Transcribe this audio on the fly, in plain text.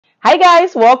Hi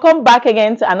guys, welcome back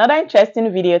again to another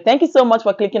interesting video. Thank you so much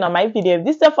for clicking on my video. If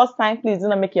this is your first time, please do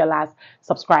not make your last.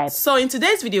 Subscribe. So in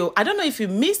today's video, I don't know if you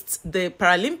missed the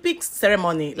Paralympics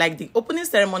ceremony, like the opening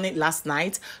ceremony last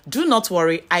night. Do not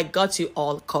worry, I got you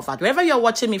all covered. Wherever you're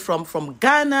watching me from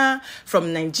Ghana,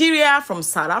 from Nigeria, from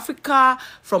South Africa,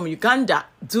 from Uganda,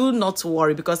 do not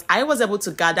worry, because I was able to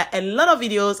gather a lot of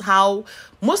videos how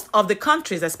most of the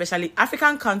countries, especially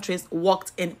African countries,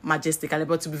 walked in majestically.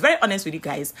 But to be very honest with you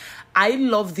guys, I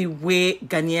love the way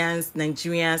Ghanaians,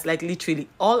 Nigerians, like literally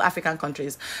all African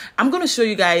countries. I'm going to show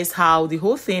you guys how the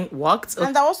whole thing worked.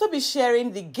 And I'll also be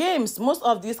sharing the games most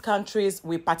of these countries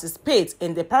will participate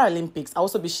in the Paralympics. I'll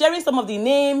also be sharing some of the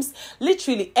names,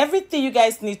 literally everything you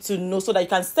guys need to know so that you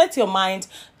can set your mind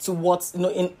to what,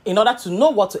 in order to know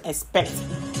what to expect.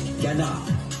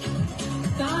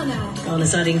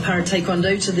 Ghana's adding para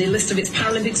taekwondo to the list of its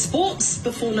Paralympic sports.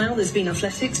 Before now, there's been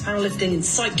athletics, powerlifting and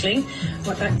cycling,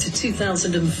 right back to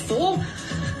 2004.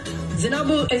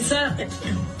 Zainabu Issa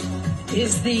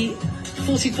is the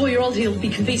 44-year-old. He'll be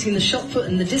competing in the shot put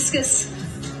and the discus.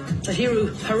 Tahiru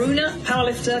Haruna,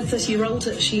 powerlifter,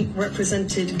 30-year-old. She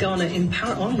represented Ghana in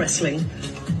arm wrestling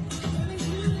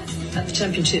at the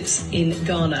championships in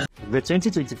Ghana. The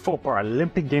 2024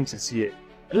 Paralympic Games is here.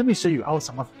 Let me show you how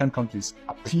some African countries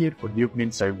appeared for the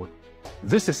opening ceremony.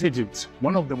 This is Egypt,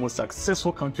 one of the most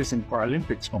successful countries in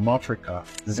Paralympics from Africa.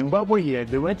 Zimbabwe here,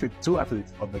 they went with 2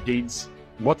 athletes for the Games.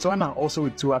 Botswana also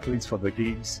with 2 athletes for the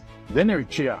Games. Then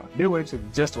Eritrea, they went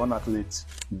with just 1 athlete.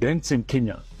 Then Team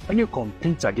Kenya, when you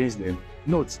compete against them,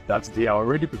 note that they are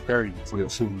already preparing for your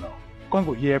film now.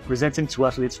 Congo here presenting 2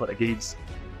 athletes for the Games.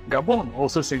 Gabon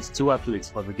also sends 2 athletes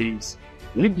for the Games.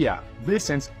 Libya, they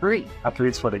sent 3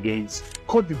 athletes for the Games.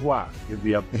 Cote d'Ivoire with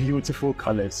their beautiful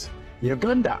colors.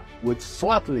 Uganda with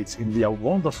 4 athletes in their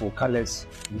wonderful colors.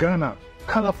 Ghana,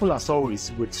 colorful as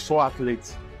always, with 4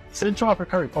 athletes. Central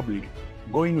African Republic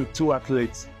going with 2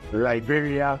 athletes.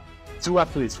 Liberia, 2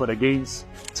 athletes for the Games.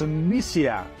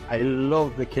 Tunisia, I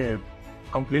love the camp.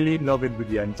 Completely love it with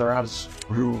the entourage.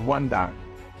 Rwanda,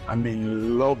 I'm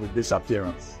in love with this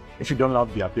appearance. If you don't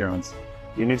love the appearance,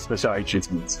 you need special eye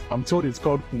treatment. I'm told it's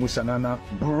called Mushanana.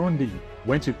 Burundi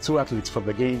went with 2 athletes for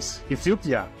the Games.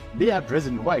 Ethiopia, they are dressed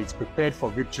in white, prepared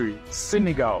for victory.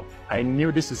 Senegal, I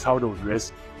knew this is how they would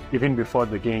dress even before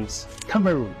the Games.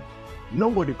 Cameroon,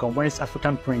 nobody combines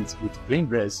African prints with plain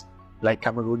dress like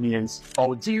Cameroonians.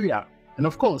 Algeria, and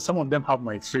of course some of them have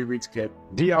my favorite club.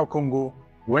 DR Congo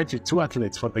went with 2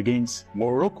 athletes for the Games.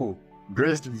 Morocco,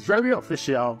 dressed very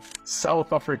official.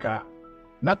 South Africa,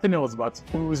 nothing else but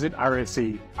oozing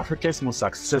RSA, Africa's most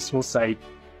successful side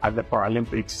at the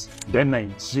Paralympics. Then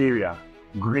Nigeria,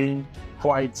 green,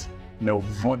 white, and a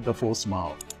wonderful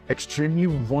smile. Extremely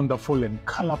wonderful and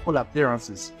colorful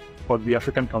appearances for the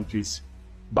African countries.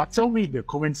 But tell me in the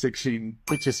comment section,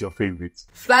 which is your favorite?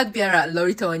 Flag bearer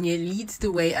Lorita Onye leads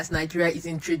the way as Nigeria is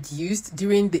introduced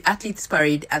during the athletes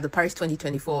parade at the Paris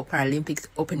 2024 Paralympics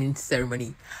opening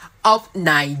ceremony. Up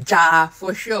Niger,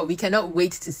 for sure. We cannot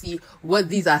wait to see what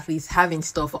these athletes have in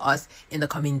store for us in the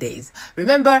coming days.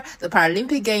 Remember, the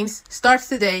Paralympic Games starts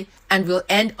today and will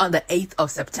end on the 8th of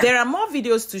September. There are more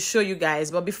videos to show you guys,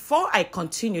 but before I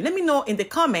continue, let me know in the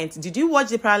comments, did you watch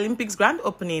the Paralympics grand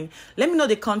opening? Let me know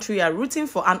the country you are rooting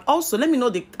for, and also let me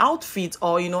know the outfit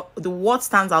or the what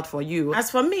stands out for you. As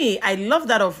for me, I love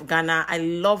that of Ghana, I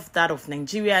love that of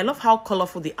Nigeria. I love how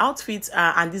colorful the outfits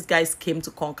are, and these guys came to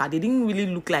conquer. They didn't really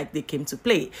look like they came to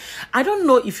play. I don't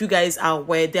know if you guys are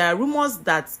aware, there are rumors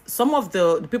that some of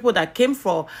the people that came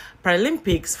for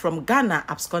Paralympics from Ghana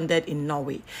absconded in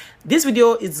Norway. This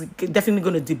video is definitely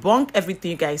going to debunk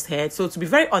everything you guys heard. So to be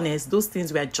very honest, those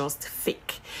things were just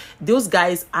fake. Those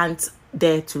guys aren't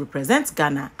there to represent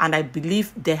Ghana, and I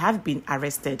believe they have been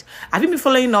arrested. Have you been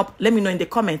following up? Let me know in the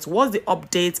comments. What's the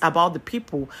update about the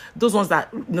people, those ones that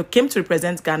came to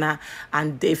represent Ghana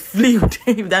and they flew,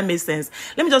 if that makes sense.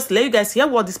 Let me just let you guys hear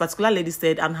what this particular lady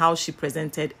said and how she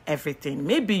presented everything.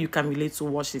 Maybe you can relate to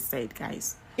what she said,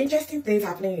 guys. Interesting things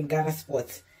happening in Ghana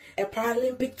sports. A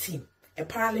Paralympic team.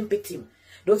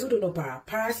 Those who don't know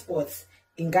para sports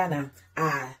in Ghana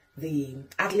are the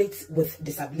athletes with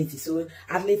disabilities. So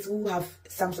athletes who have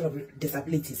some sort of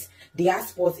disabilities, their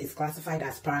sport is classified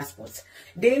as para sports.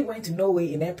 They went to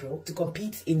Norway in April to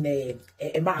compete in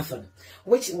a marathon,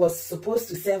 which was supposed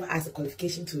to serve as a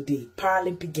qualification to the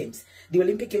Paralympic Games. The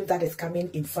Olympic Games that is coming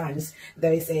in France,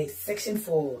 there is a section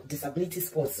for disability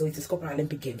sports, so it is called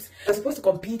Paralympic Games. They were supposed to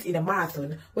compete in a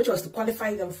marathon, which was to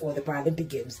qualify them for the Paralympic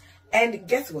Games. And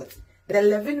guess what? The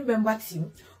 11-member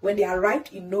team, when they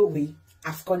arrived in Norway,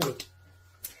 absconded.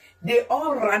 They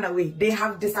all ran away. They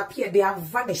have disappeared. They have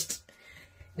vanished.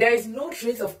 There is no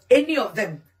trace of any of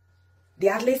them the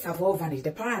athletes have all vanished.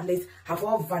 The para-athletes have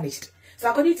all vanished. So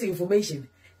according to information,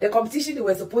 the competition they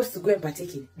were supposed to go and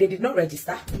partake in, they did not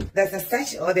register. There's a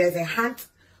search or there's a hunt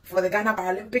for the Ghana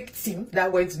Paralympic team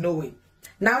that went nowhere.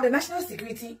 Now, the National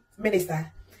Security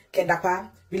Minister, Kendapa,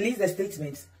 released a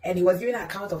statement and he was giving an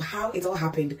account of how it all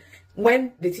happened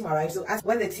when the team arrived. So as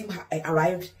when the team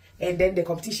arrived and then the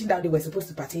competition that they were supposed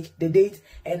to partake, the date,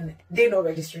 and they're not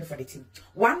registering for the team.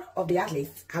 One of the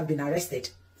athletes have been arrested.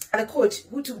 And the coach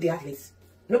who took the athletes,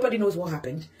 nobody knows what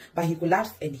happened, but he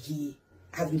collapsed and he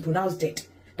has been pronounced dead.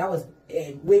 That was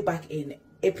way back in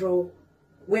April.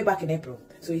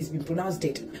 So he's been pronounced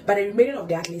dead. But the remaining of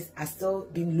the athletes are still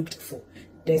being looked for.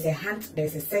 There's a hunt,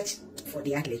 there's a search for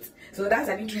the athletes. So that's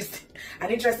an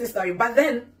interesting story. But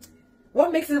then,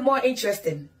 what makes it more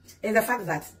interesting is the fact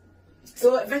that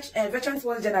veteran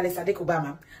sports journalist Adek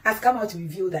Obama has come out to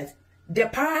reveal that the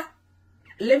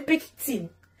Paralympic team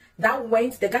that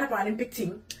went, the Ghana Paralympic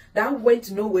team that went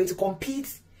to Norway to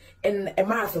compete in a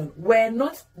marathon were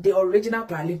not the original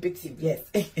Paralympic team. Yes,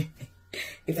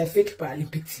 it's a fake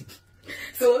Paralympic team.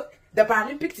 So the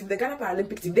Paralympic team, the Ghana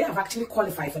Paralympic team, they have actually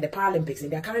qualified for the Paralympics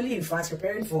and they are currently in France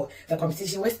preparing for the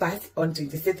competition which starts on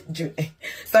 26th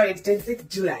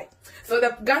July. So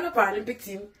the Ghana Paralympic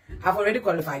team have already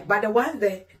qualified, but the ones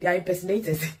there, they are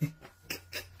impersonators.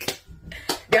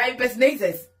 They are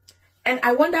impersonators. And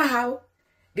I wonder how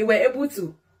they were able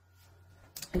to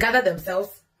gather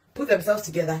themselves, put themselves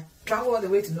together, travel all the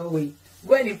way to Norway,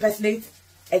 go and impersonate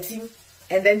a team,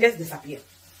 and then just disappear.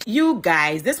 You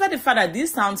guys, despite the fact that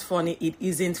this sounds funny, it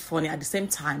isn't funny at the same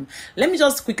time. Let me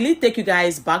just quickly take you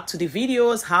guys back to the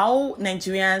videos, how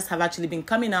Nigerians have actually been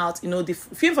coming out, you know, the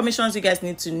few informations you guys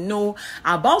need to know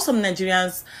about some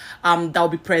Nigerians that will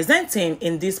be presenting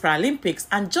in these Paralympics,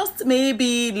 and just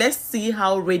maybe let's see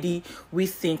how ready we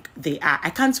think they are. I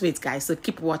can't wait, guys, so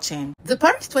keep watching. The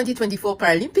Paris 2024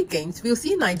 Paralympic Games will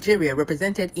see Nigeria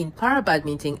represented in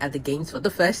para-badminton at the Games for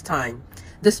the first time.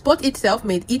 The sport itself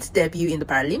made its debut in the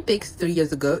Paralympics 3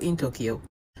 years ago in Tokyo.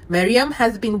 Mariam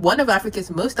has been one of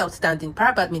Africa's most outstanding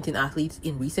para-badminton athletes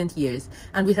in recent years,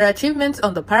 and with her achievements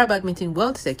on the para-badminton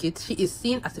world circuit, she is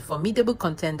seen as a formidable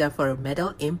contender for a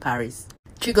medal in Paris.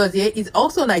 Chigozie is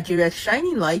also Nigeria's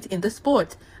shining light in the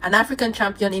sport. An African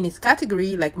champion in his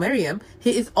category like Mariam,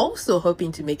 he is also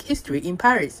hoping to make history in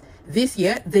Paris. This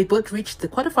year, they both reached the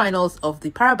quarterfinals of the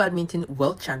Para-Badminton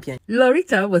World Championship.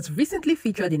 Lorita was recently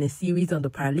featured in a series on the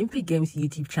Paralympic Games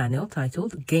YouTube channel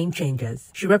titled Game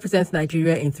Changers. She represents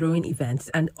Nigeria in throwing events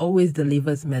and always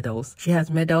delivers medals. She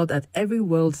has medaled at every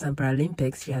Worlds and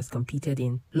Paralympics she has competed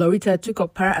in. Lorita took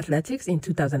up para-athletics in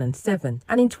 2007,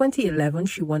 and in 2011,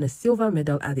 she won a silver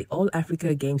medal at the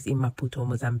All-Africa Games in Maputo,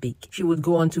 Mozambique. She would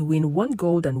go on to win 1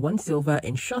 gold and 1 silver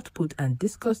in shot put and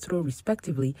discus throw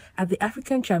respectively at the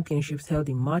African Championships held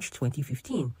in March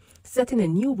 2015, setting a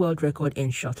new world record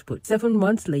in shot put. 7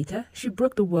 months later, she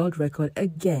broke the world record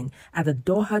again at the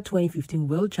Doha 2015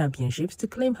 World Championships to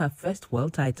claim her first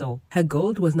world title. Her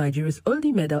gold was Nigeria's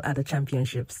only medal at the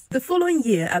championships. The following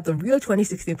year at the Rio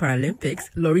 2016 Paralympics,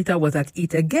 Lorita was at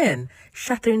it again,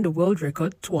 shattering the world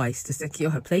record twice to secure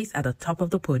her place at the top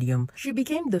of the podium. She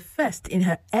became the first in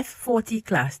her F40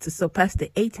 class to surpass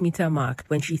the 8-meter mark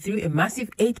when she threw a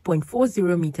massive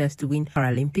 8.40 meters to win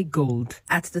Paralympic gold.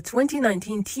 At the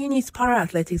 2019 Tunis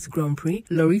Para-Athletics Grand Prix,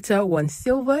 Lorita won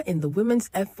silver in the women's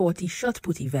F40 shot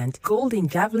put event, gold in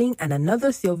javelin, and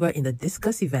another silver in the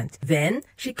discus event. Then,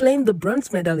 she claimed the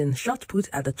bronze medal in shot put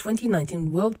at the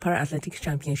 2019 World Para-Athletics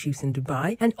Championships in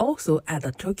Dubai and also at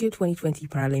the Tokyo 2020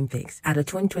 Paralympics. At the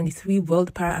 2023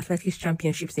 World Para-Athletics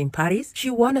Championships in Paris, she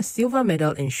won a silver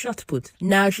medal in shot put.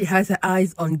 Now she has her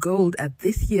eyes on gold at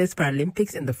this year's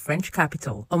Paralympics in the French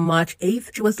capital. On March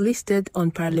 8th, she was listed on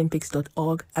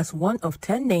Paralympics.org as one of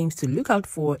 10 names to look out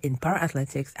for in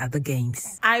para-athletics at the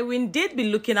Games. I will indeed be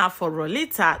looking out for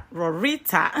Rorita.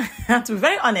 And to be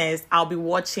very honest, I'll be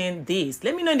watching this.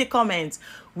 Let me know in the comments.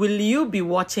 Will you be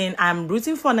watching? I'm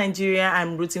rooting for Nigeria.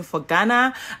 I'm rooting for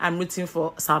Ghana. I'm rooting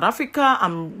for South Africa.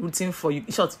 I'm rooting for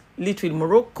literally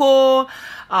Morocco,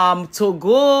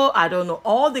 Togo. I don't know,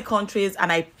 all the countries,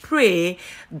 and I pray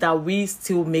that we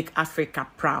still make Africa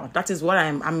proud. That is what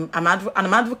I'm an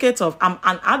advocate of. I'm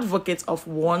an advocate of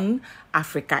one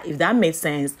Africa, if that makes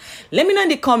sense. Let me know in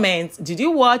the comments. Did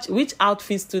you watch? Which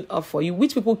outfit stood up for you?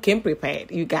 Which people came prepared?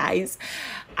 You guys,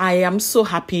 I am so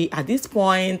happy at this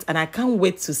point, and I can't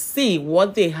wait to see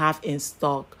what they have in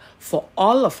stock for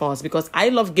all of us, because I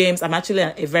love games. I'm actually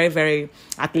a very, very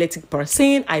athletic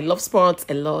person. I love sports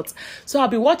a lot. So I'll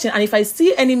be watching, and if I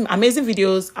see any amazing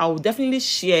videos, I will definitely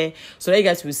share so that you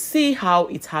guys will see how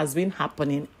it has been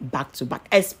happening back to back,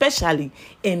 especially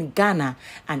in Ghana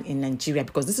and in Nigeria,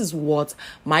 because this is what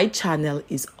my channel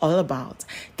is all about.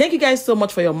 Thank you guys so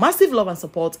much for your massive love and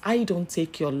support. I don't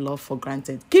take your love for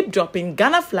granted. Keep dropping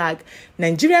Ghana flag,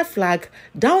 Nigeria flag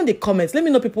down in the comments. Let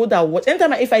me know, people that watch.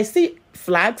 Anytime if I see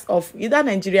flags of either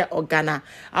Nigeria or Ghana,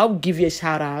 I'll give you a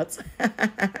shout out.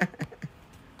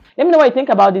 Let me know what you think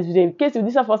about this video. In case this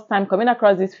is your first time coming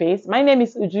across this face, my name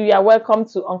is Uju. You are welcome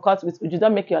to Uncut with Uju.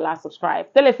 Don't make your last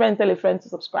subscribe. Tell a friend to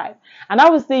subscribe. And I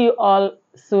will see you all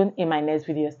soon in my next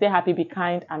video. Stay happy, be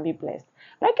kind, and be blessed.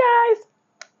 Bye, guys.